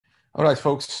All right,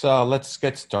 folks, let's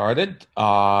get started.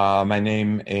 My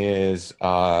name is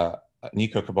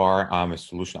Nico Kabar. I'm a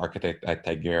solution architect at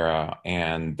Tigera,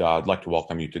 and I'd like to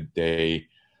welcome you today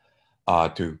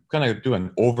to kind of do an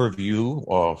overview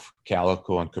of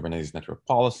Calico and Kubernetes network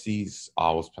policies.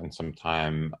 We'll spend some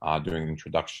time doing an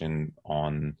introduction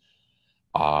on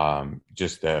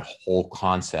just the whole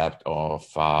concept of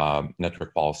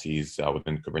network policies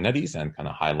within Kubernetes and kind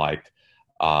of highlight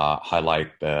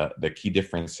the key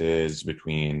differences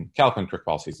between Calico network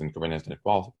policies and Kubernetes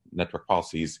network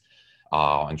policies,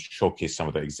 and showcase some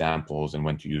of the examples and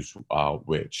when to use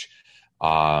which.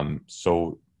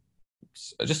 So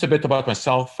just a bit about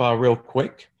myself real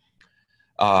quick.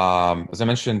 As I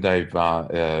mentioned, I'm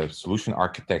a solution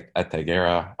architect at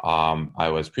Tigera. I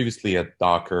was previously at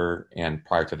Docker and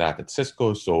prior to that at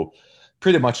Cisco. So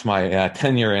pretty much my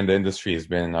tenure in the industry has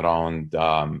been around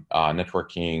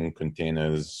networking,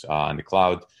 containers, and the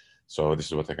cloud. So this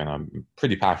is what I'm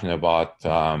pretty passionate about.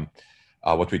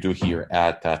 What we do here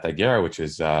at Tigera, which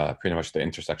is pretty much the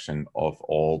intersection of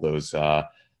all those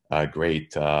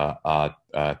great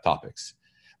topics.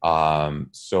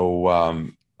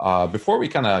 Before we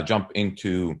kind of jump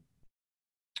into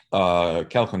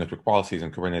Calico network policies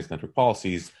and Kubernetes network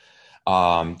policies,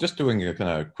 just doing a kind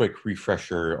of quick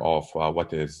refresher of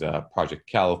what is Project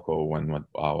Calico and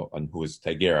who is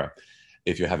Tigera.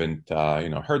 If you haven't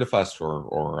heard of us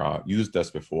or used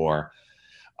us before.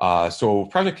 So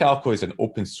Project Calico is an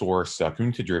open source,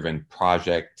 community-driven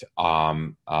project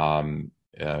kind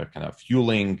of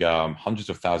fueling hundreds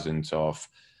of thousands of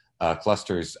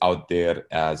clusters out there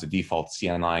as a default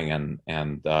CNI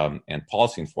and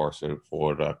policy enforcer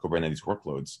for Kubernetes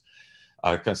workloads.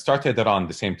 Kind of started around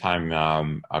the same time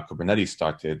Kubernetes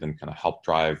started and kind of helped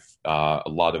drive a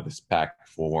lot of the spec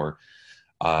for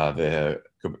the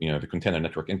container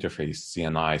network interface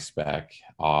CNI spec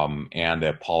and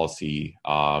the policy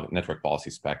network policy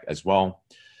spec as well.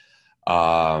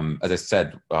 As I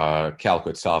said, Calico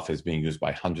itself is being used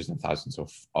by hundreds and thousands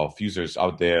of users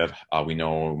out there. We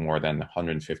know more than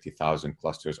 150,000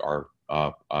 clusters are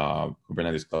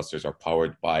Kubernetes clusters are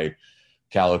powered by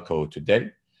Calico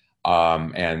today.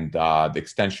 And the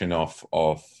extension of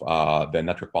the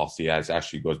network policy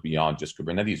actually goes beyond just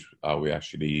Kubernetes. We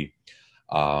actually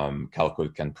Calico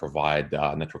can provide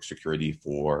network security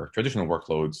for traditional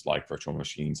workloads like virtual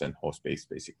machines and host-based,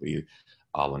 basically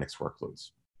Linux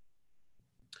workloads.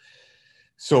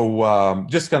 So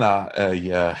just kind of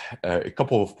a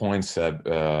couple of points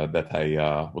that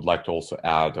I would like to also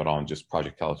add around just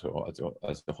Project Calico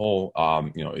as a whole.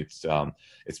 It's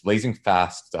blazing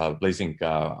fast layer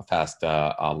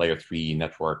 3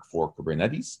 network for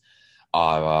Kubernetes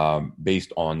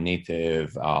based on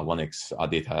native Linux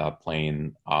data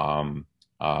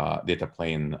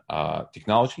plane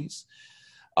technologies.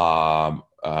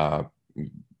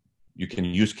 You can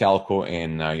use Calico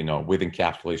in, with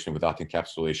encapsulation, without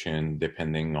encapsulation,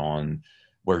 depending on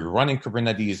where you're running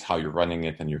Kubernetes, how you're running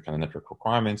it, and your kind of network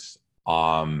requirements.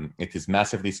 It is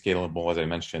massively scalable, as I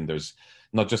mentioned. There's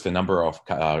not just a number of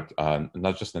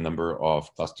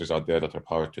clusters out there that are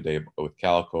powered today with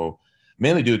Calico,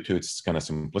 mainly due to its kind of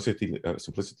simplicity,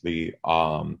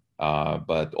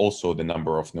 but also the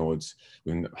number of nodes.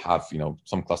 We have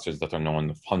some clusters that are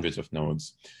known of hundreds of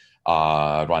nodes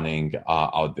running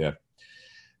out there.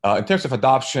 In terms of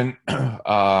adoption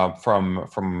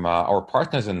from our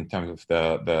partners, in terms of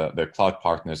the cloud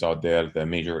partners out there, the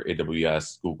major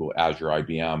AWS, Google, Azure,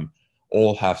 IBM,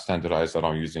 all have standardized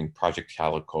around using Project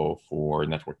Calico for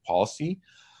network policy,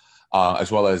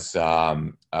 as well as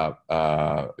Calico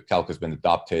has been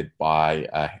adopted by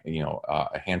a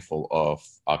handful of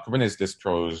Kubernetes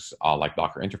distros like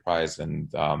Docker Enterprise,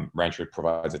 and Rancher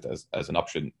provides it as an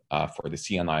option for the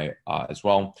CNI as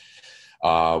well.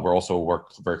 We're also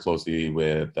work very closely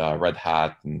with Red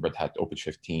Hat and Red Hat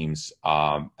OpenShift teams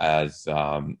as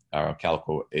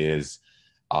Calico is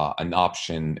an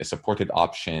option, a supported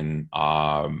option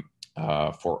for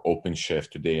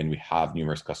OpenShift today, and we have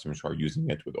numerous customers who are using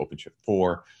it with OpenShift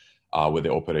 4 with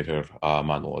the operator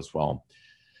model as well.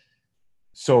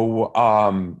 So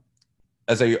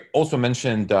as I also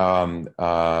mentioned, Calico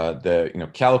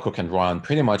can run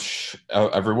pretty much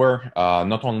everywhere,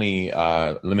 not only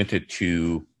limited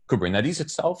to Kubernetes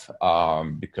itself,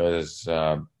 because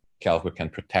Calico can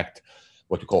protect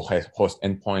what we call host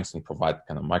endpoints and provide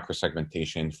kind of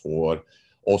microsegmentation for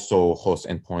also host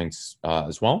endpoints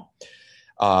as well.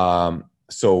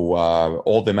 So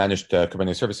all the managed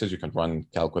Kubernetes services, you can run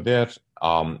Calico there,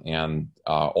 and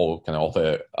all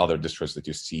the other distros that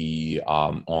you see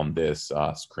on this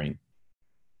screen.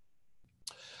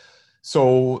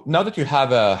 So now that you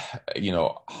have a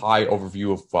high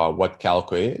overview of what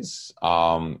Calico is,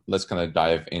 let's kind of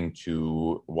dive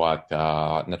into what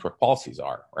network policies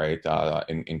are, right?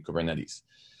 In Kubernetes.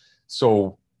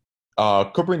 So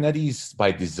Kubernetes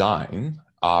by design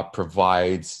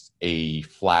provides a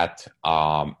flat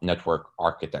network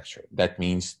architecture. That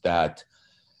means that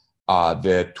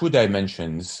the two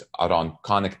dimensions around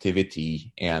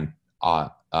connectivity and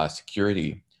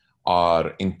security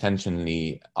are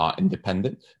intentionally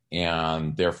independent,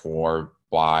 and therefore,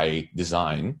 by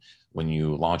design, when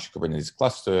you launch a Kubernetes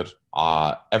cluster,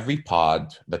 every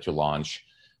pod that you launch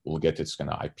will get its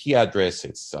kind of IP address.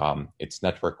 Its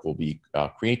network will be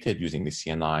created using the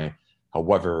CNI.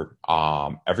 However,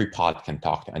 every pod can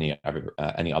talk to any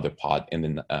other pod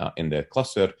in the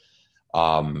cluster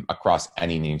across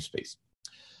any namespace.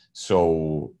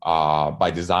 So by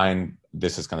design,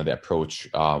 this is kind of the approach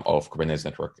of Kubernetes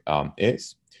Network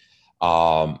is.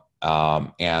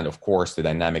 And of course, the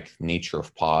dynamic nature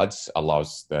of pods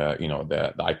allows the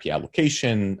IP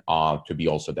allocation to be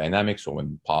also dynamic. So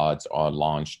when pods are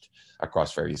launched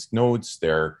across various nodes,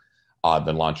 they're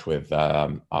launched with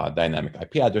dynamic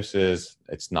IP addresses.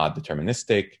 It's not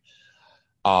deterministic.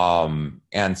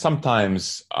 And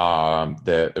sometimes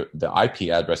the IP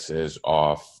addresses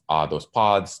of those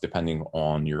pods, depending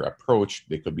on your approach,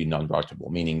 they could be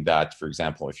non-routable, meaning that, for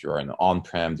example, if you're an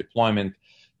on-prem deployment,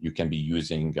 you can be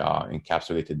using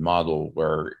encapsulated model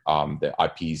where the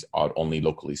IPs are only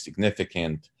locally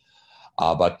significant.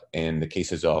 But in the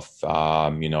cases of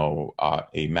a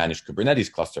managed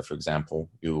Kubernetes cluster, for example,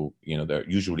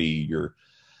 usually you're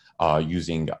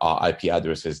using IP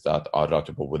addresses that are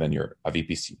routable within your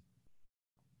VPC.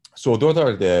 So those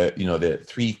are the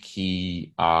three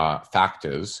key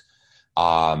factors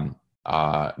that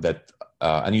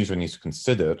an user needs to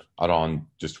consider around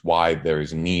just why there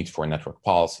is a need for network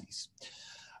policies.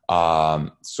 Because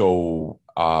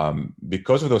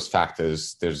of those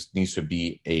factors, there needs to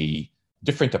be a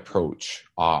different approach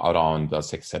around, let's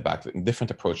take a step back,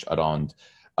 different approach around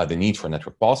the need for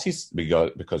network policies,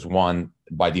 because one,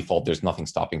 by default, there's nothing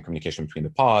stopping communication between the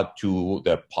pod. Two,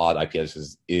 the pod IP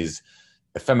address is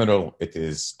ephemeral, it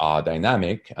is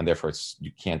dynamic, and therefore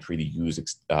you can't really use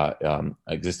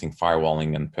existing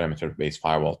firewalling and perimeter-based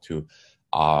firewall to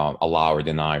allow or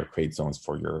deny or create zones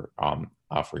for your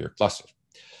cluster.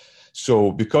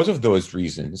 So because of those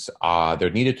reasons,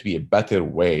 there needed to be a better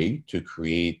way to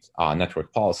create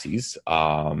network policies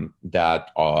that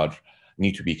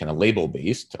need to be kind of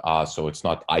label-based. So it's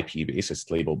not IP-based,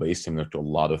 it's label-based, similar to a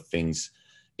lot of things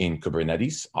in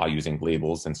Kubernetes using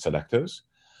labels and selectors.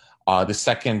 The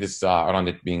second is around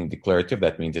it being declarative.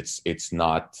 That means it's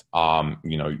not,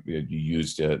 you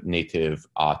use the native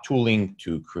tooling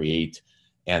to create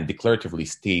and declaratively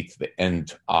state the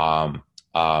end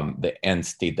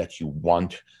state that you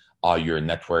want your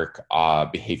network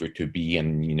behavior to be,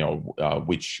 and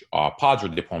which pods or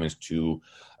deployments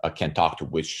can talk to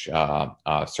which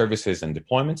services and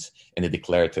deployments in a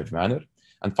declarative manner.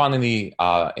 And finally,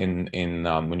 when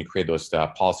you create those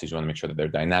policies, you want to make sure that they're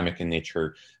dynamic in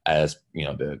nature, as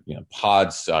the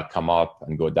pods come up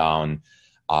and go down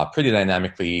pretty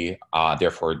dynamically.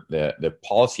 Therefore, the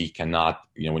policy cannot,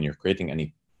 when you're creating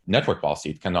any network policy,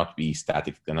 it cannot be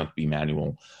static, it cannot be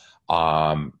manual,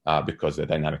 because of the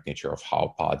dynamic nature of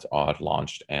how pods are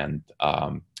launched and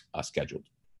scheduled.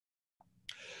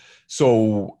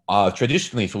 So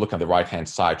traditionally, if you look on the right-hand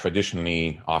side,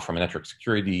 traditionally from a network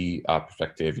security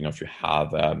perspective, if you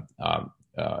have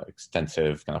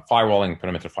extensive kind of firewalling,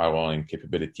 perimeter firewalling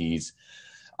capabilities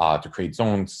to create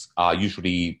zones,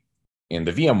 usually in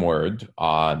the VM world,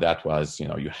 that was,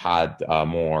 you had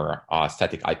more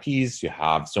static IPs, you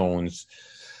have zones.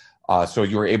 So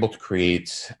you were able to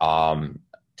create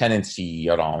tenancy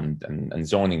around and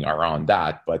zoning around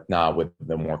that, but now with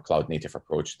the more cloud native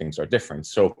approach, things are different.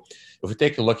 So if we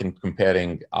take a look in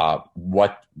comparing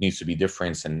what needs to be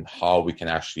different and how we can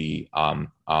actually, how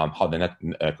the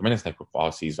Kubernetes network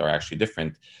policies are actually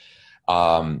different,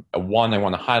 one I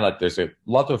want to highlight, there's a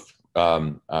lot of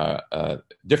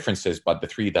differences, but the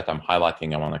three that I'm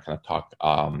highlighting, I want to kind of talk,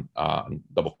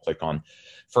 double click on.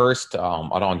 First,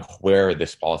 around where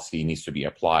this policy needs to be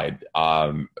applied.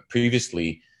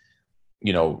 Previously,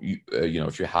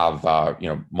 if you have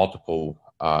multiple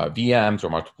VMs or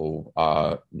multiple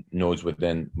nodes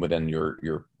within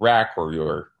your rack or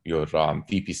your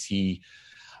VPC,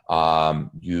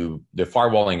 the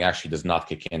firewalling actually does not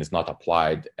kick in, is not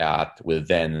applied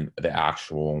within the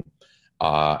actual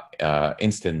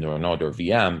instant or node or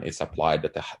VM. It's applied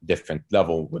at a different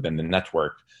level within the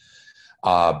network.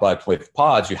 But with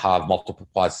pods, you have multiple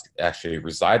pods actually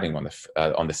residing on the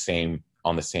same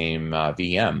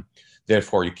VM.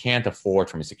 Therefore, you can't afford,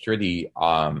 from a security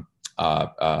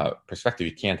perspective,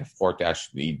 you can't afford to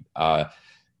actually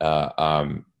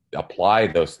apply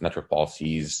those network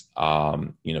policies,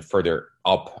 further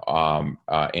up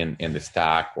in the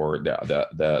stack or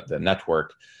the network.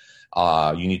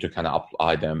 You need to kind of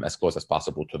apply them as close as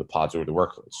possible to the pods or the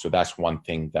workloads. So that's one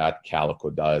thing that Calico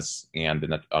does, and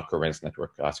the Kubernetes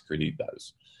network security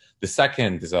does. The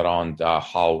second is around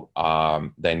how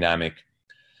dynamically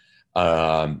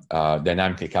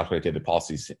calculated the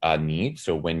policies need.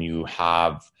 So when you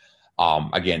have,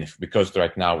 again, because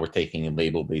right now we're taking a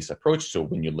label-based approach. So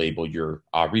when you label your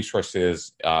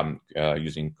resources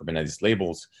using Kubernetes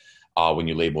labels, when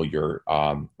you label your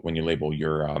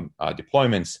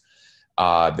deployments,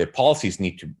 the policies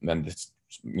need to, and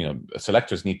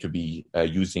selectors need to be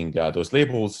using those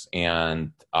labels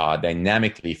and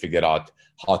dynamically figure out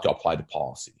how to apply the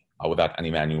policy without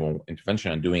any manual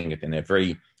intervention, and doing it in a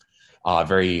very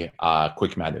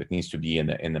quick manner. It needs to be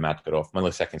in the matter of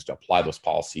milliseconds to apply those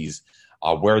policies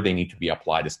where they need to be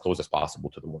applied as close as possible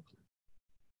to the workload.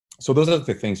 So those are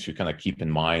the things you kind of keep in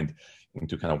mind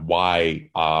into kind of why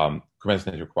Kubernetes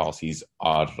network policies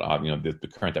are, the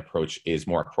current approach is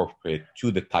more appropriate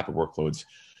to the type of workloads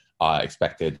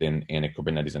expected in a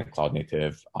Kubernetes and a cloud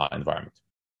native environment.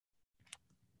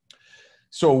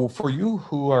 So for you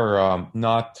who are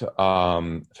not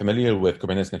familiar with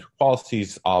Kubernetes network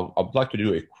policies, I'd like to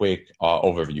do a quick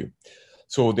overview.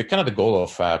 So the goal of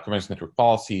Kubernetes network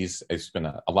policies is going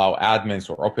to allow admins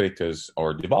or operators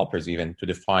or developers even to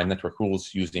define network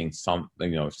rules using some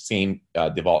same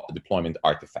deployment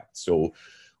artifacts. So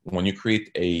when you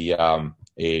create a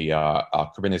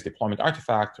Kubernetes deployment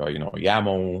artifact, or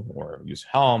YAML, or use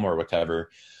Helm or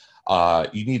whatever,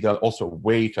 you need also a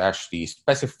way to actually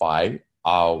specify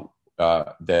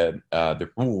the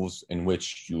rules in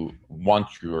which you want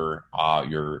your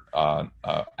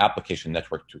application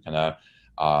network to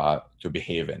to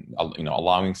behave in,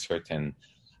 allowing certain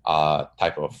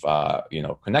type of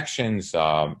connections,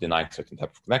 denying certain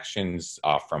type of connections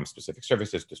from specific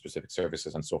services to specific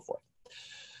services, and so forth.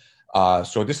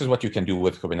 So this is what you can do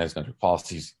with Kubernetes network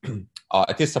policies.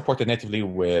 It is supported natively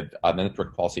with the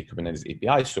Network Policy Kubernetes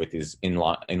API, so it is in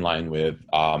line with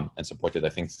and supported, I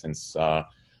think, since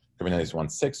Kubernetes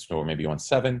 1.6 or maybe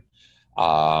 1.7,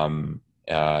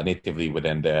 natively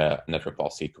within the Network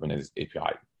Policy Kubernetes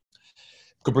API.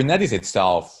 Kubernetes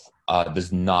itself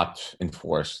does not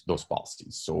enforce those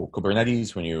policies. So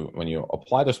Kubernetes, when you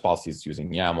apply those policies using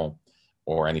YAML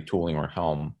or any tooling or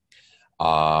Helm,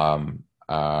 or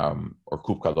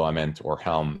kubectl element or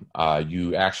Helm,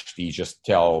 you actually just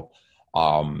tell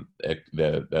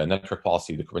the network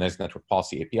policy, the Kubernetes network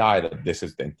policy API, that this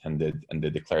is the intended and the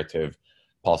declarative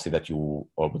policy that you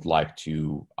would like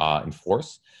to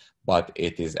enforce. But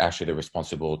it is actually the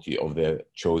responsibility of the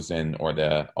chosen or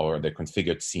the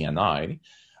configured CNI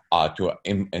to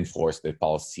enforce the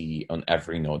policy on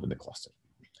every node in the cluster.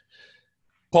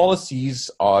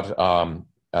 Policies are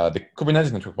the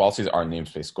Kubernetes network policies are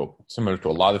namespace scope. Similar to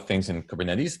a lot of things in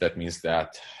Kubernetes, that means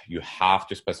that you have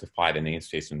to specify the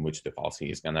namespace in which the policy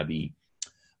is going to be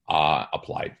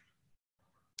applied.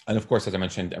 And of course, as I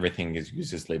mentioned, everything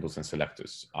uses labels and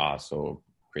selectors. So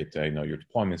create your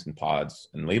deployments and pods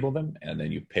and label them, and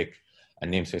then you pick a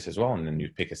namespace as well, and then you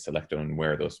pick a selector on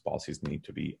where those policies need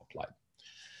to be applied.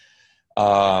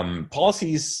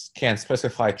 Policies can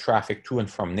specify traffic to and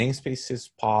from namespaces,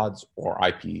 pods, or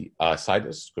IP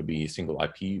CIDRs. Could be single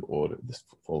IP or this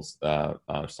full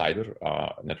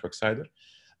CIDR, network CIDR.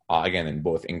 Again, in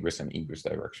both ingress and egress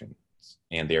directions,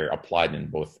 and they're applied in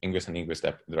both ingress and egress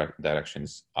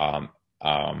directions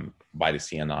by the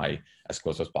CNI as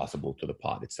close as possible to the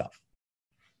pod itself.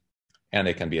 And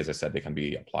they can be, as I said, they can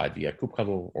be applied via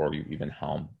kubectl or even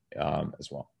Helm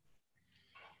as well.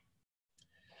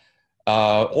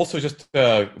 Also, just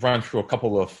run through a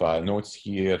couple of notes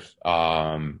here.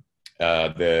 The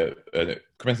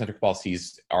Kubernetes network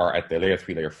policies are at the layer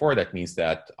 3, layer 4. That means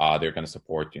that they're going to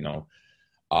support,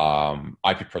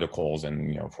 IP protocols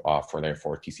and for layer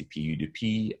 4 TCP,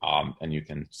 UDP, and you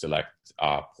can select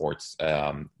ports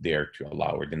there to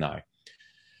allow or deny.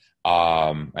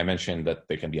 I mentioned that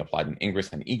they can be applied in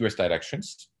ingress and egress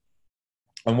directions.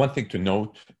 And one thing to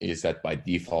note is that by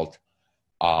default,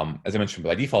 as I mentioned,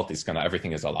 by default, it's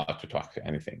everything is allowed to talk to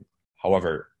anything.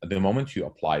 However, the moment you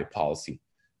apply a policy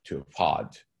to a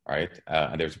pod, right,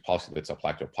 and there's a policy that's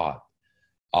applied to a pod,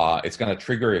 it's going to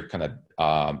trigger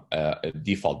a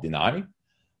default deny.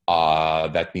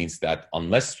 That means that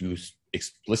unless you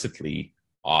explicitly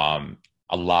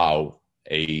allow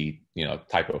a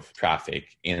type of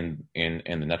traffic in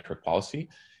the network policy,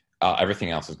 everything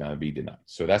else is going to be denied.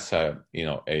 So that's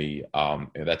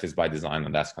that is by design,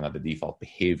 and that's kind of the default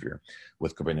behavior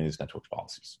with Kubernetes network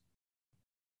policies.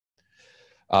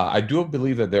 I do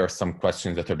believe that there are some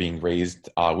questions that are being raised.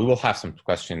 We will have some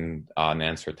question and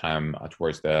answer time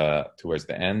towards the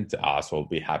end, so we'll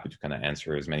be happy to kind of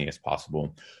answer as many as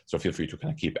possible. So feel free to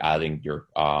kind of keep adding your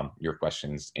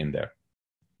questions in there.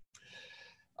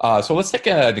 So let's take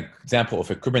an example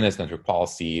of a Kubernetes network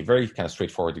policy, very kind of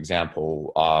straightforward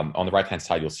example. On the right-hand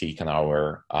side, you'll see kind of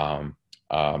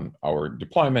our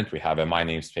deployment. We have a my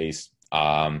namespace,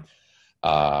 a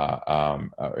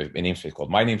namespace called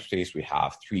my namespace. We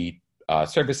have 3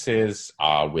 services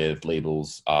with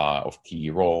labels of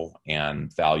key, role,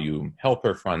 and value,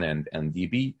 helper, front end, and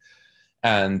DB.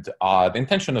 And the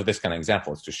intention of this kind of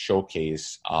example is to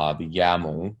showcase the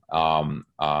YAML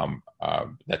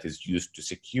that is used to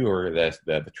secure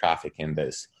the traffic in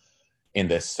this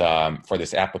for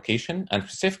this application, and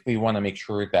specifically want to make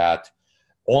sure that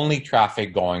only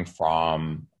traffic going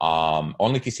from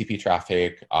only TCP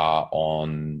traffic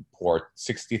on port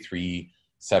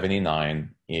 6379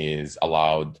 is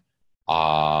allowed,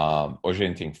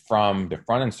 originating from the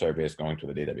front end service going to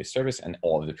the database service, and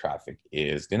all of the traffic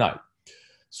is denied.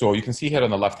 So you can see here on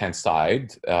the left-hand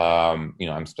side,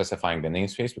 I'm specifying the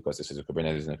namespace because this is a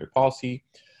Kubernetes network policy.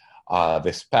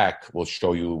 The spec will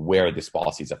show you where this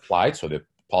policy is applied. So the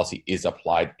policy is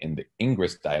applied in the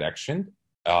ingress direction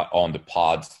on the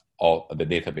pods, all the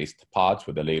database pods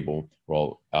with the label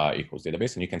role equals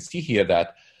database. And you can see here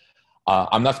that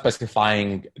I'm not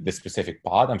specifying the specific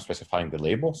pod, I'm specifying the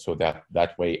label, so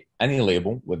that way any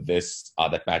label with this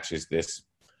that matches this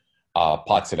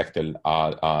pod selector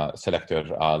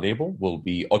label will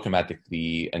be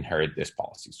automatically inherit this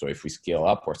policy. So if we scale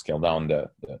up or scale down the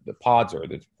pods or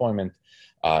the deployment,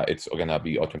 it's going to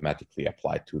be automatically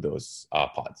applied to those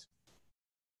pods.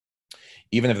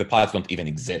 Even if the pods don't even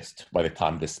exist by the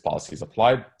time this policy is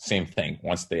applied, same thing.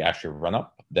 Once they actually run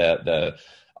up, the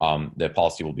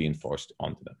policy will be enforced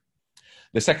onto them.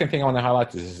 The second thing I want to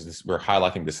highlight is we're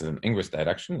highlighting this is an ingress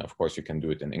direction. Of course, you can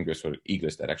do it in ingress or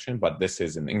egress direction, but this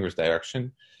is an ingress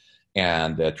direction.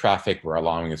 And the traffic we're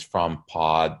allowing is from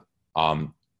pod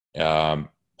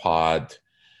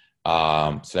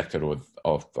selector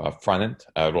of front end,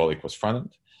 role equals front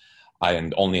end,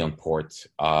 and only on port,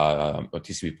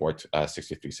 TCP port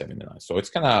 6379. So it's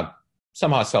kind of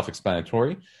somehow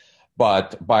self-explanatory,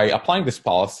 but by applying this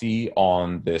policy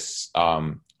on this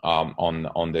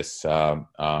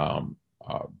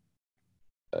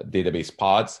database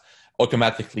pods,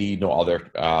 automatically no other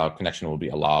connection will be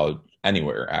allowed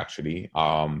anywhere, actually,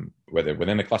 whether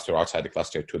within the cluster or outside the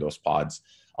cluster, to those pods,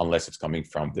 unless it's coming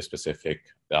from the specific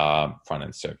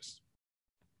front-end service.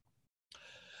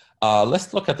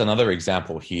 Let's look at another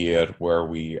example here where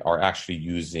we are actually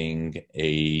using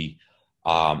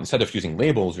instead of using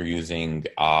labels, we're using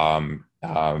a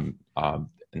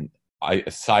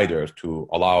CIDR to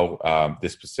allow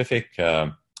this specific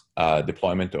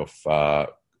deployment of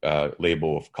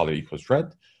label of color equals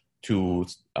red to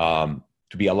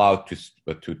be allowed to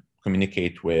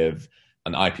communicate with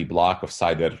an IP block of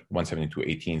CIDR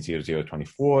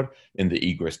 172.18.00.24 in the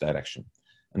egress direction.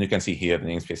 And you can see here the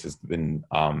namespace has been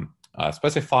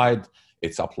specified.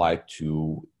 It's applied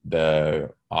to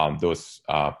those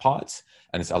pods,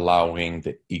 and it's allowing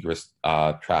the egress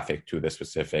traffic to the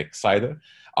specific CIDR.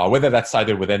 Whether that's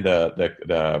CIDR within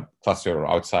the cluster or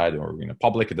outside or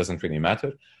public, it doesn't really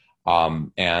matter.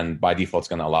 And by default, it's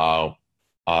going to allow,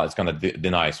 it's going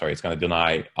to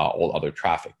deny all other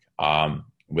traffic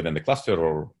within the cluster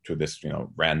or to this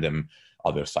random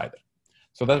other CIDR.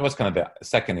 So that was kind of the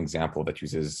second example that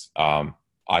uses IP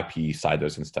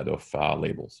CIDRs instead of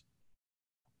labels.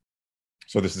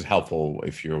 So this is helpful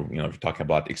if you're talking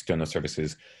about external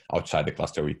services outside the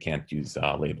cluster, we can't use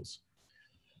labels.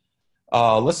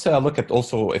 Let's look at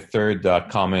also a third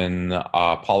common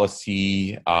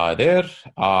policy there.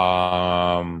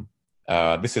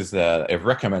 This is a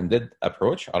recommended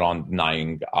approach around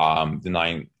denying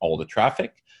all the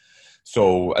traffic.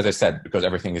 So as I said, because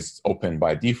everything is open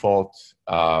by default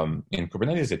in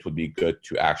Kubernetes, it would be good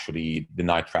to actually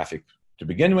deny traffic to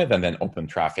begin with and then open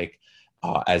traffic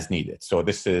as needed. So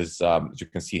this is, as you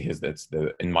can see here, that's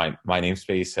in my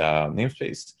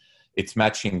namespace. It's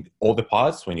matching all the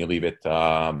pods when you leave it,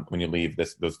 when you leave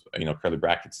those curly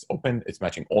brackets open, it's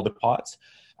matching all the pods,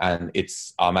 and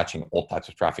it's matching all types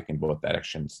of traffic in both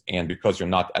directions. And because you're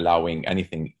not allowing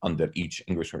anything under each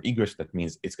ingress or egress, that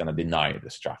means it's going to deny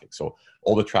this traffic. So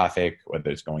all the traffic, whether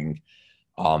it's going,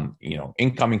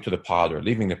 incoming to the pod or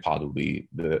leaving the pod, will be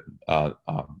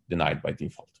denied by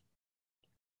default.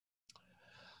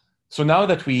 So now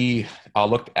that we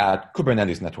looked at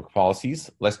Kubernetes network policies,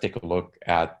 let's take a look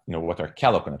at what are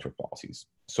Calico network policies.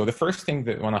 So the first thing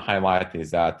that I want to highlight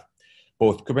is that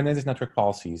both Kubernetes network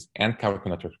policies and Calico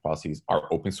network policies are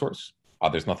open source.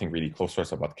 There's nothing really closed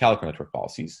source about Calico network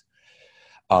policies.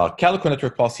 Calico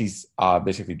network policies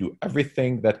basically do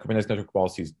everything that Kubernetes network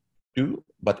policies do,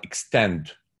 but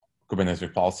extend Kubernetes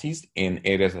network policies in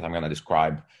areas that I'm going to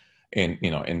describe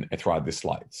throughout this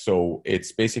slide. So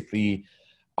it's basically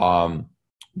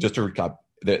just to recap,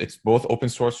 it's both open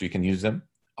source, so you can use them,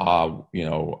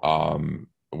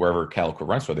 wherever Calico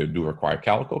runs, so they do require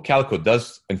Calico. Calico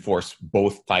does enforce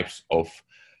both types of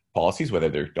policies, whether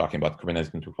they're talking about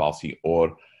Kubernetes network policy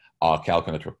or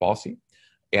Calico network policy.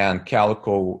 And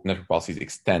Calico network policies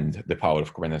extend the power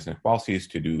of Kubernetes network policies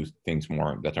to do things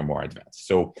that are more advanced.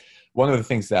 So one of the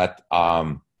things that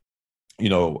I'm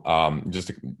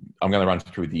going to run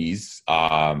through these,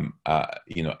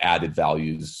 added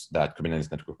values that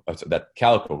that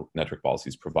Calico network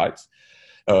policies provides.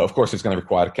 Of course, it's going to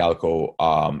require Calico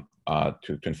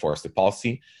to enforce the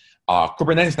policy.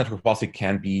 Kubernetes network policy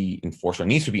can be enforced or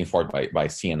needs to be enforced by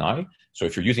CNI. So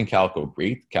if you're using Calico,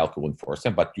 great, Calico will enforce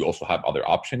them, but you also have other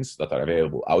options that are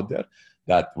available out there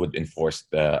that would enforce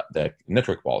the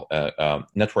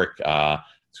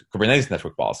Kubernetes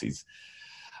network policies.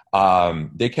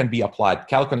 They can be applied.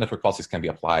 Calico network policies can be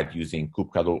applied using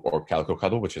kubectl or Calico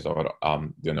Cuddle, which is our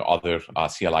other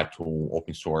CLI tool,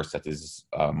 open source, that is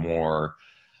more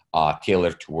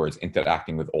tailored towards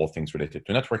interacting with all things related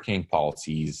to networking,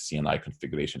 policies, CNI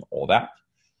configuration, all that.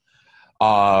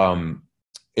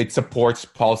 It supports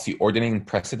policy ordering and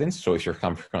precedence. So if you're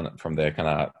coming from the kind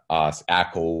of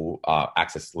ACL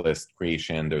access list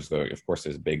creation, there's a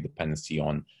big dependency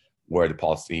on where the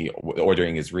policy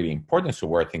ordering is really important. So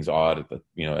where things are,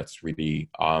 it's really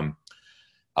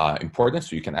important.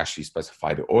 So you can actually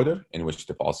specify the order in which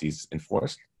the policy is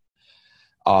enforced.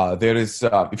 There is,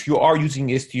 if you are using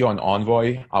Istio and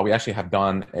Envoy, we actually have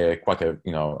done quite a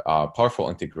powerful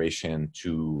integration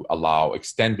to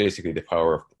extend basically the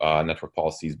power of network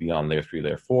policies beyond layer 3,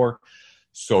 layer 4,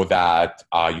 so that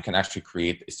you can actually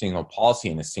create a single policy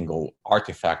and a single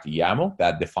artifact YAML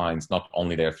that defines not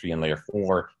only layer 3 and layer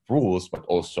 4 rules, but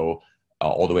also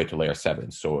all the way to layer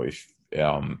 7. So if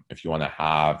you want to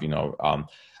have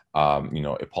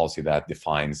a policy that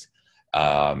defines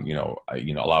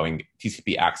allowing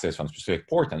TCP access on a specific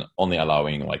port and only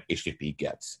allowing like HTTP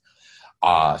gets.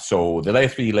 So the layer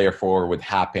 3, layer 4 would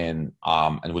happen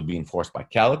and would be enforced by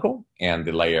Calico, and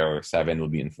the layer 7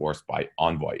 would be enforced by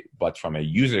Envoy. But from a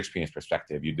user experience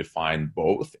perspective, you define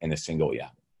both in a single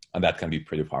YAML, and that can be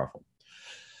pretty powerful.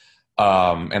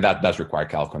 And that does require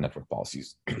Calico network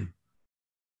policies.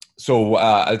 So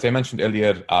as I mentioned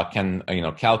earlier,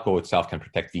 Calico itself can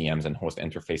protect VMs and host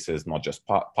interfaces, not just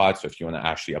pods. So if you want to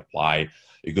actually apply,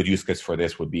 a good use case for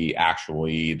this would be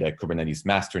actually the Kubernetes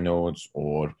master nodes,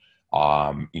 or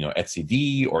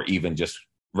etcd, or even just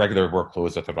regular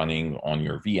workloads that are running on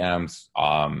your VMs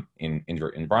in your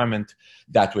environment.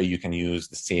 That way you can use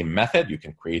the same method. You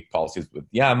can create policies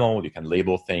with YAML, you can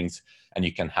label things, and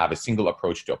you can have a single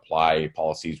approach to apply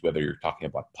policies, whether you're talking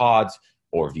about pods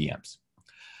or VMs.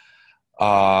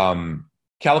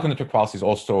 Calico network policies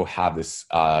also have this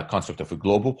concept of a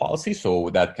global policy,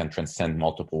 so that can transcend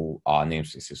multiple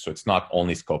namespaces. So it's not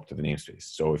only scoped to the namespace.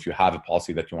 So if you have a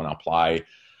policy that you want to apply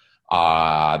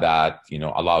that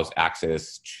allows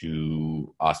access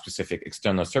to specific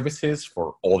external services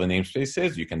for all the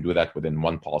namespaces, you can do that within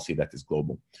one policy that is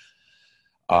global.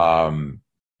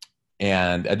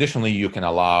 And additionally, you can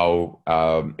allow,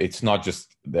 it's not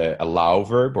just the allow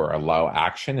verb or allow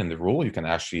action in the rule. You can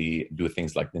actually do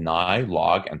things like deny,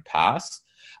 log, and pass.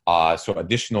 So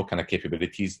additional kind of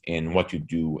capabilities in what you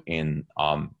do in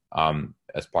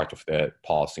as part of the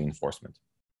policy enforcement.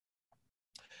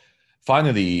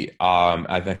 Finally,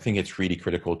 I think it's really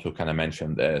critical to kind of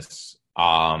mention this.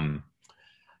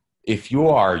 If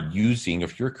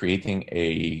you're creating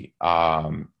a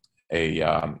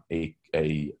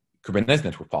Kubernetes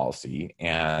network policy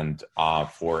and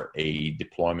for a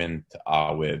deployment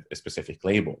with a specific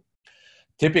label,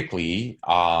 typically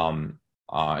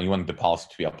you want the policy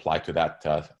to be applied to that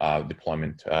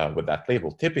deployment with that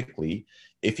label. Typically,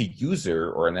 if a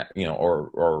user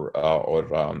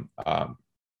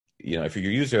if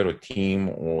your user or team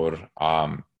or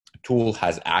tool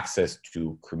has access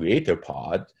to create a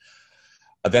pod,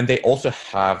 then they also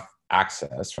have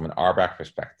access from an RBAC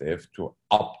perspective to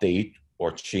update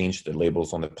or change the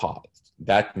labels on the pod.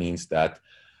 That means that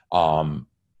pod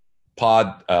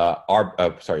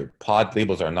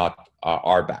labels are not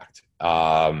RBACed,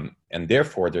 and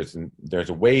therefore there's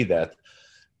a way that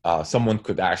someone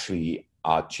could actually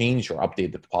change or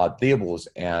update the pod labels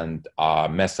and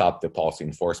mess up the policy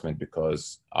enforcement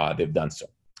because they've done so.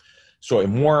 So a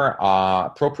more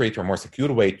appropriate or more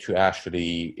secure way to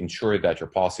actually ensure that your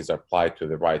policies are applied to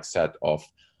the right set of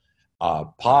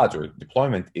pods or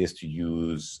deployment is to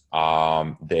use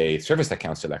the service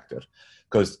account selector,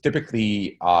 because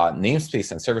typically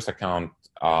namespace and service account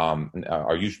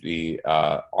are usually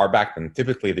RBAC, and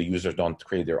typically the users don't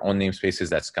create their own namespaces.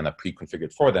 That's kind of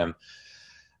pre-configured for them.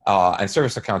 And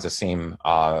service accounts, the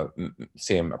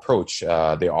same approach.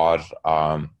 They are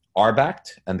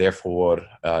RBAC'd, and therefore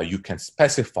you can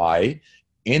specify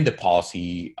in the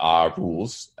policy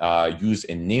rules, use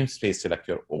a namespace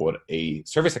selector or a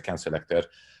service account selector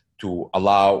to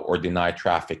allow or deny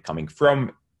traffic coming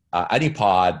from any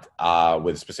pod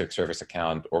with a specific service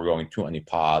account or going to any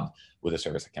pod with a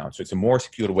service account. So it's a more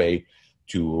secure way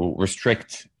to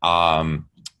restrict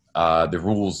the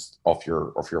rules of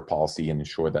your policy and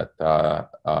ensure that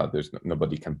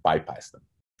nobody can bypass them.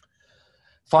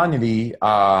 Finally,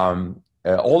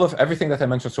 everything that I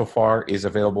mentioned so far is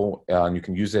available, and you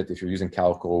can use it if you're using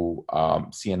Calico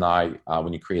CNI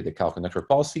when you create the Calico Network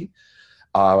Policy.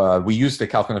 We use the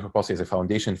Calico Network Policy as a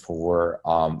foundation for,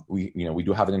 we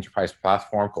do have an enterprise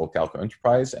platform called Calico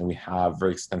Enterprise, and we have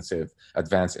very extensive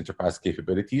advanced enterprise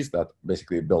capabilities that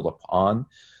basically build upon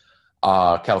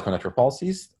Calico Network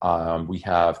Policies. We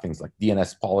have things like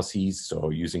DNS policies, so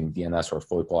using DNS or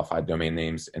fully qualified domain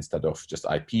names instead of just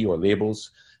IP or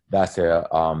labels. That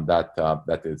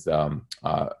is a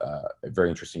very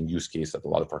interesting use case that a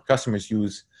lot of our customers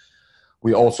use.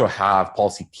 We also have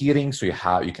policy tiering, so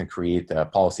you can create a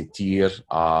policy tier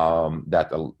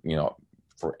that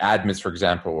for admins, for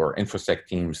example, or infosec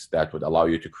teams that would allow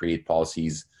you to create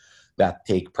policies that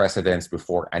take precedence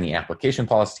before any application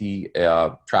policy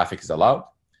traffic is allowed.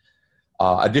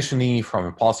 Additionally,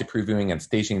 from policy previewing and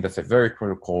staging, that's a very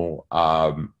critical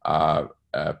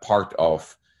part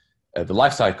of the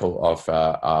life cycle of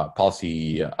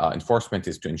policy enforcement,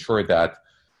 is to ensure that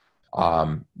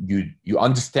you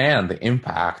understand the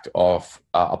impact of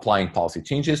applying policy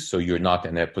changes, so you're not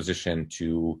in a position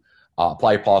to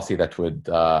apply a policy that would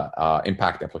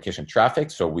impact application traffic.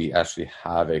 So we actually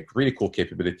have a really cool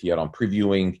capability around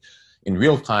previewing in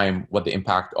real time what the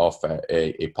impact of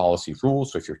a policy rule.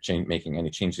 So if you're making any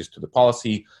changes to the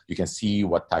policy, you can see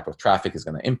what type of traffic is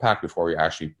going to impact before you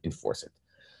actually enforce it.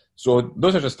 So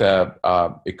those are just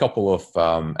a couple of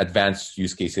advanced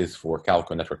use cases for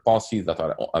Calico Network Policies that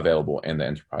are available in the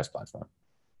enterprise platform.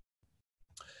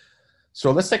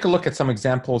 So let's take a look at some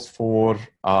examples for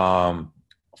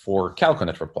Calico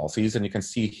Network Policies, and you can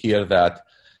see here that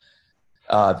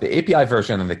the API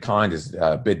version and the kind is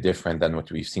a bit different than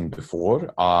what we've seen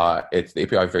before. The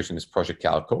API version is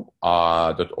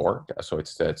projectcalico.org, so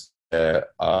it's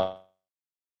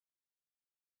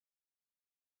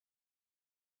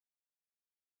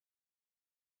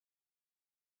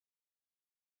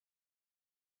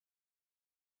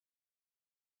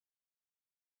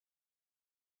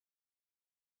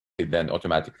then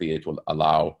automatically it will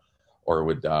allow or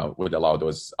would allow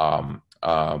those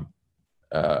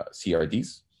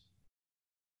CRDs,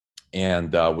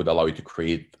 and would allow you to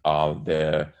create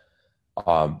the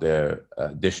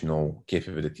additional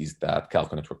capabilities that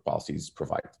Calico Network Policies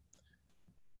provide.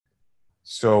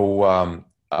 So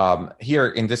here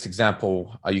in this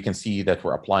example, you can see that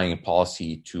we're applying a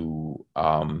policy to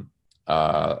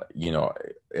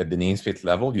at the namespace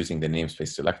level using the namespace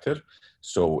selector.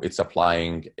 So it's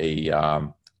applying the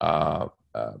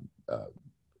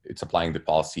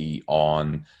policy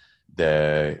on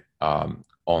the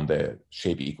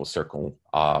shape equals circle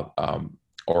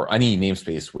or any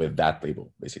namespace with that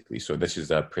label, basically. So this is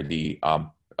a pretty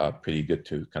good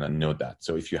to kind of note that.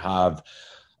 So if you have,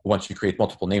 once you create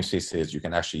multiple namespaces, you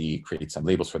can actually create some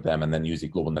labels for them and then use a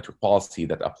global network policy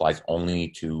that applies only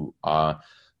to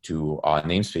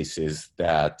namespaces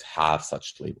that have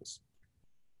such labels.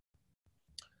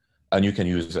 And you can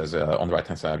use, on the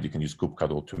right-hand side, you can use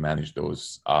kubectl to manage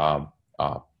those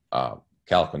Calico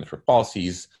network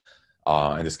policies.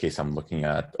 In this case, I'm looking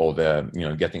at all the,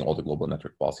 getting all the global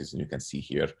network policies, and you can see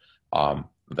here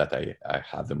that I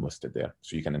have them listed there.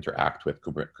 So you can interact with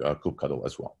kubectl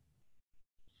as well.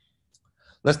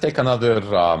 Let's take another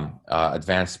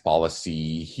advanced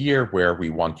policy here where we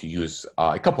want to use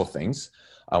a couple of things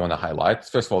I want to highlight.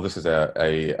 First of all, this is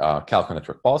a Calico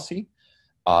network policy.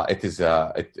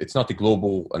 It's not a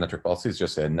global network policy, it's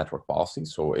just a network policy.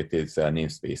 So it is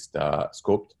namespace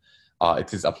scoped.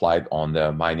 It is applied on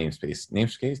the my namespace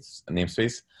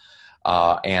namespace.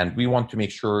 And we want to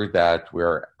make sure that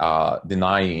we're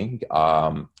denying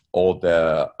all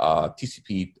the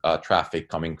TCP traffic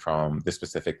coming from this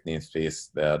specific namespace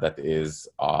that is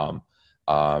the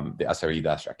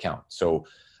SRE-account. So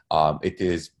it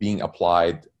is being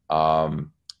applied to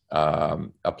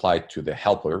the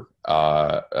helper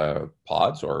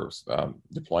pods or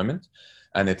deployment,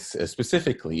 and it's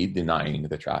specifically denying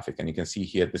the traffic. And you can see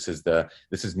here, this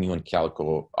is new in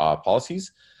Calico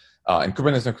policies. In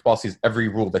Kubernetes Network Policies, every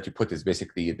rule that you put is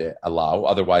basically the allow,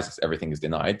 otherwise everything is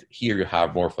denied. Here you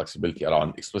have more flexibility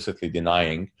around explicitly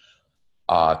denying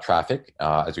traffic,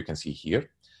 as you can see here.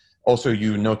 Also,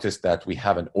 you notice that we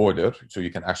have an order, so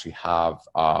you can actually have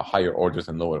higher orders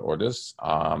and lower orders.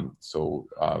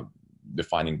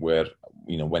 Defining where,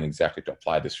 when exactly to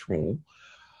apply this rule.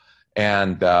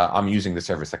 And I'm using the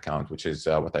service account, which is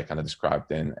what I kind of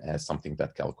described as something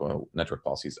that Calico Network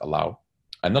Policies allow.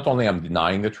 And not only I'm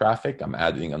denying the traffic, I'm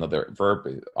adding another verb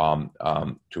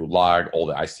to log all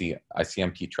the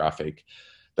ICMP traffic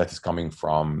that is coming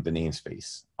from the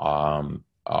namespace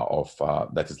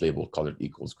that is labeled colored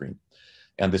equals green.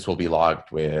 And this will be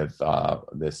logged with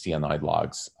the CNI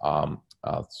logs.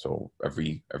 So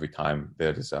every time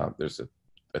there's a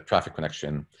traffic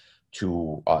connection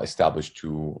to establish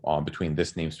between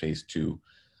this namespace to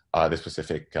the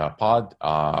specific pod,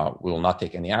 we will not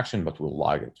take any action, but we'll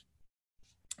log it.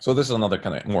 So this is another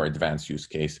kind of more advanced use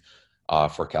case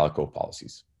for Calico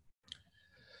policies.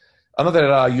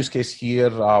 Another use case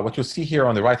here, what you'll see here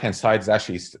on the right-hand side is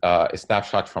actually a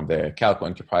snapshot from the Calico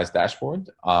Enterprise dashboard.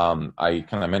 I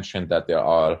kind of mentioned that there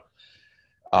are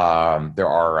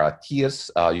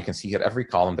tiers. You can see here every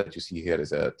column that you see here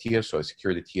is a tier, so a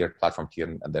security tier, platform tier,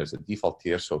 and there's a default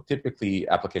tier. So typically,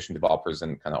 application developers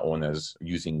and kind of owners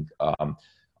using the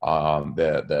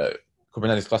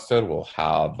Kubernetes cluster will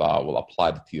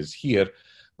apply the tiers here,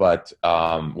 but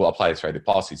will apply the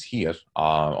policies here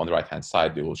on the right-hand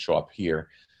side. They will show up here.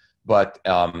 But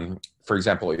for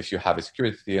example, if you have a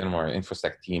security team or an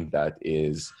infosec team that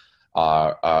is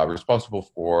responsible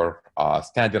for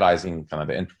standardizing kind of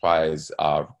the enterprise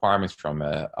requirements from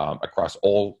across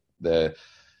all the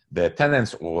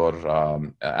tenants or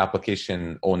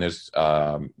application owners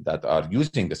that are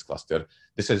using this cluster,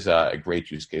 this is a great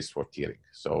use case for tiering.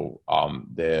 So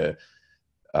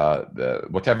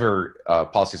whatever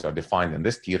policies are defined in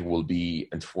this tier will be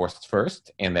enforced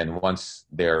first, and then once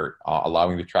they're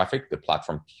allowing the traffic, the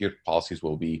platform tier policies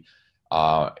will be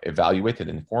evaluated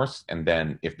and enforced. And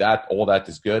then if all that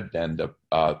is good, then the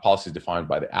policies defined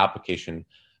by the application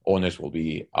owners will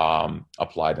be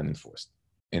applied and enforced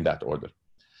in that order.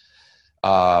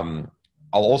 I'll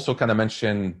also kind of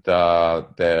mention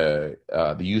the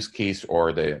use case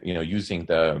or using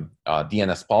the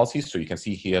DNS policies. So you can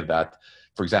see here that,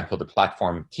 for example, the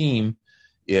platform team,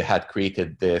 it had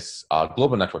created this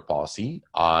global network policy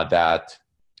that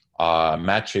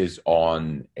matches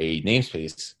on a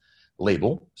namespace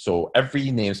label. So every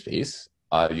namespace,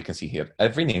 you can see here,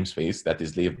 every namespace that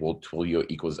is labeled Twilio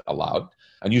equals allowed,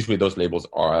 and usually those labels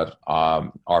are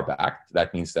backed.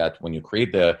 That means that when you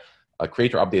create or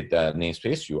update the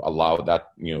namespace, you allow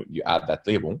that, you add that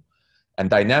label, and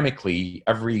dynamically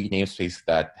every namespace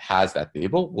that has that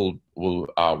label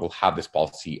will have this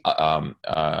policy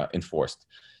enforced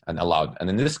and allowed. And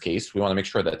in this case, we want to make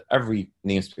sure that every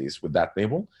namespace with that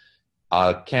label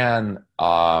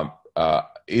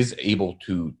is able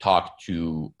to talk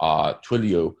to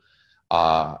Twilio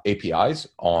APIs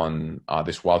on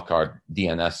this wildcard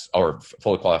DNS or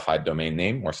fully qualified domain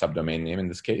name or subdomain name in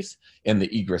this case in the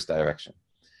egress direction.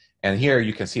 And here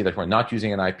you can see that we're not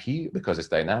using an IP because it's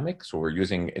dynamic. So we're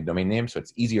using a domain name. So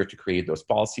it's easier to create those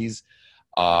policies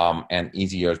and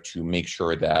easier to make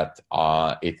sure that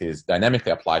it is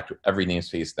dynamically applied to every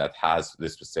namespace that has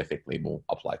this specific label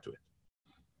applied to it.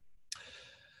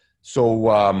 So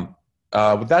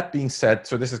with that being said,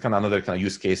 so this is kind of another kind of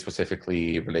use case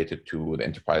specifically related to the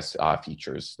enterprise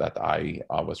features that I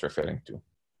was referring to.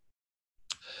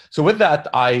 So with that,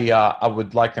 I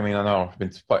would like, I know I've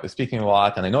been speaking a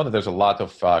lot, and I know that there's a lot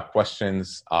of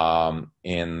questions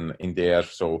in there,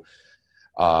 so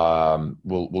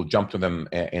we'll jump to them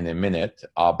in a minute.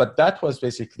 But that was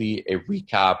basically a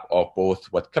recap of both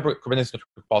what Kubernetes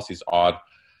Network Policies are,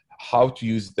 how to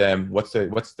use them, what's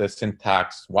the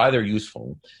syntax, why they're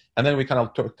useful. And then we kind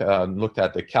of looked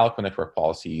at the Calico Network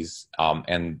Policies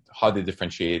and how they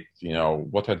differentiate,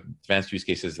 what are advanced use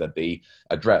cases that they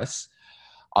address.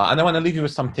 And I want to leave you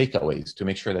with some takeaways to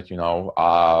make sure that,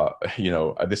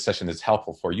 this session is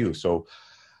helpful for you. So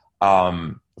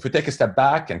if we take a step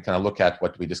back and kind of look at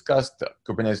what we discussed,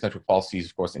 Kubernetes Network Policies,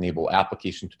 of course, enable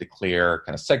application to declare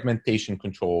kind of segmentation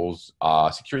controls,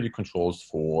 security controls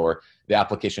for the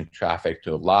application traffic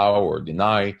to allow or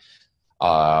deny.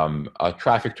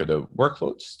 traffic to the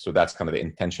workloads. So that's kind of the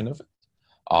intention of it.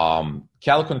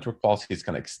 Calico Network Policies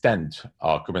can extend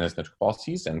Kubernetes Network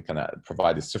Policies and kind of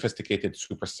provide a sophisticated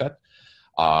superset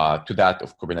to that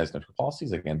of Kubernetes Network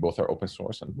Policies. Again, both are open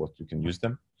source and both you can use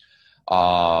them.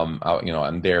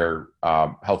 And they're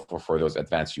helpful for those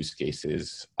advanced use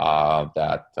cases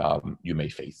that you may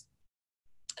face.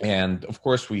 And of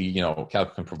course, Calico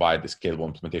can provide the scalable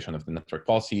implementation of the network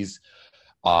policies.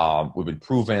 We've been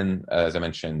proven, as I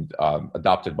mentioned,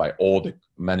 adopted by all the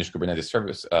managed Kubernetes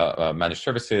managed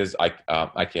services,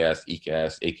 IKS,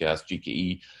 EKS, AKS,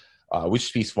 GKE, which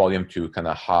speaks volume to kind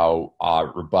of how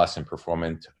robust and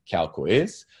performant Calico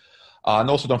is. And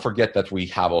also, don't forget that we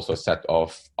have also a set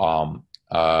of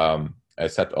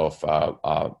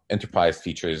enterprise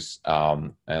features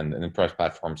and an enterprise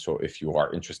platform. So if you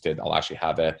are interested, I'll actually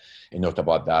have a note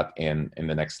about that in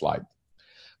the next slide.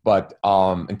 But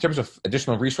in terms of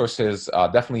additional resources,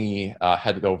 definitely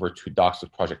head over to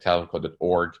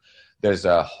docs.projectcalico.org. There's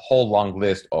a whole long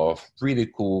list of really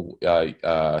cool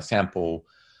sample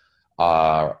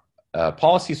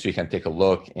policies, so you can take a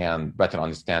look and better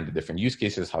understand the different use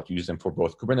cases, how to use them for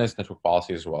both Kubernetes network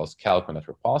policies as well as Calico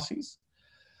network policies.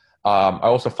 I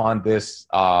also found this.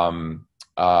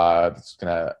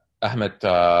 Ahmed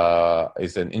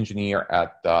is an engineer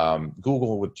at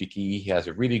Google with GKE. He has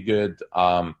a really good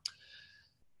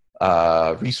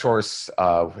resource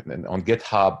on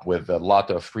GitHub with a lot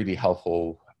of really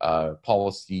helpful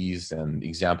policies and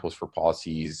examples for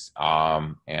policies.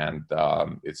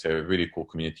 It's a really cool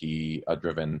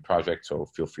community-driven project, so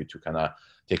feel free to kind of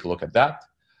take a look at that.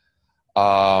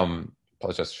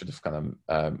 Apologize, should have kind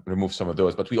of removed some of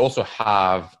those, but we also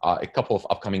have a couple of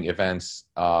upcoming events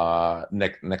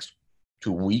next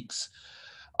 2 weeks.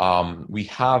 We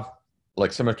have,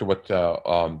 like similar to what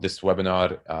this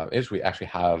webinar is, we actually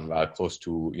have close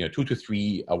to 2 to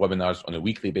 3 webinars on a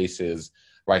weekly basis.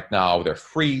 Right now, they're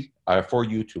free for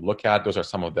you to look at. Those are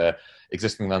some of the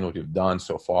existing ones that we've done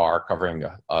so far, covering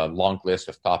a long list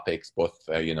of topics, both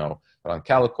around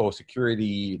Calico,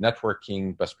 security,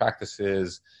 networking, best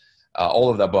practices, all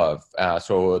of the above.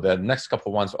 So the next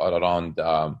couple of ones are around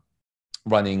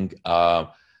running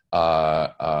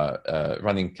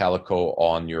Calico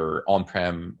on your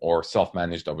on-prem or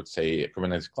self-managed, I would say,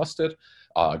 Kubernetes cluster.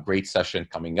 Great session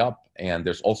coming up. And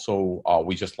there's also,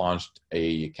 we just launched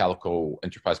a Calico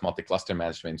Enterprise Multi-Cluster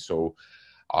Management. So,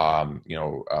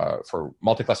 for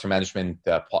multi-cluster management,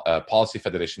 policy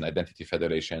federation, identity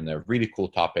federation, a really cool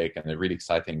topic and a really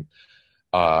exciting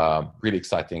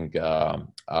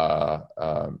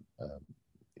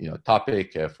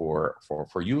topic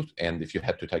for you. And if you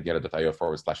head to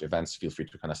tigera.io/events, feel free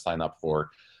to kind of sign up for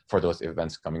those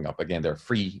events coming up. Again, they're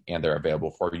free and they're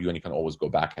available for you, and you can always go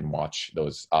back and watch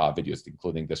those videos,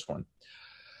 including this one.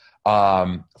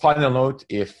 Final note,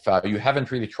 if you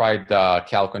haven't really tried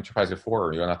Calico Enterprise before,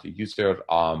 or you're not a user,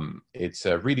 it's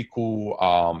a really cool,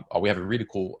 we have a really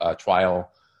cool trial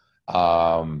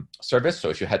service. So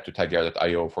if you head to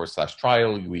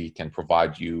tigera.io/trial, we can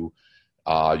provide you,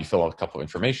 you fill out a couple of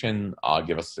information,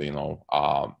 give us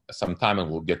some time, and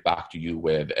we'll get back to you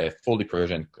with a fully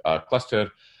provisioned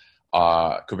cluster,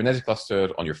 Kubernetes cluster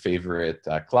on your favorite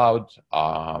cloud.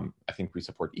 I think we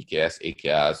support EKS,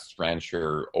 AKS,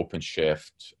 Rancher,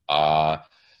 OpenShift,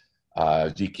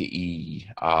 GKE,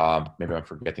 maybe I'm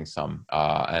forgetting some,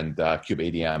 and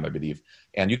KubeADM, I believe.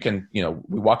 And you can,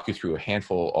 we walk you through a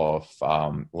handful of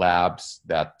labs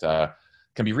that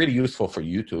can be really useful for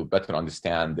you to better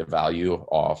understand the value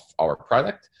of our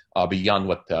product beyond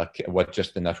what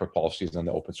just the network policies and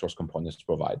the open source components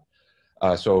provide.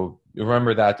 So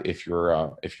remember that if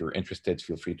you're interested,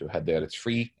 feel free to head there. It's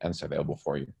free and it's available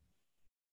for you.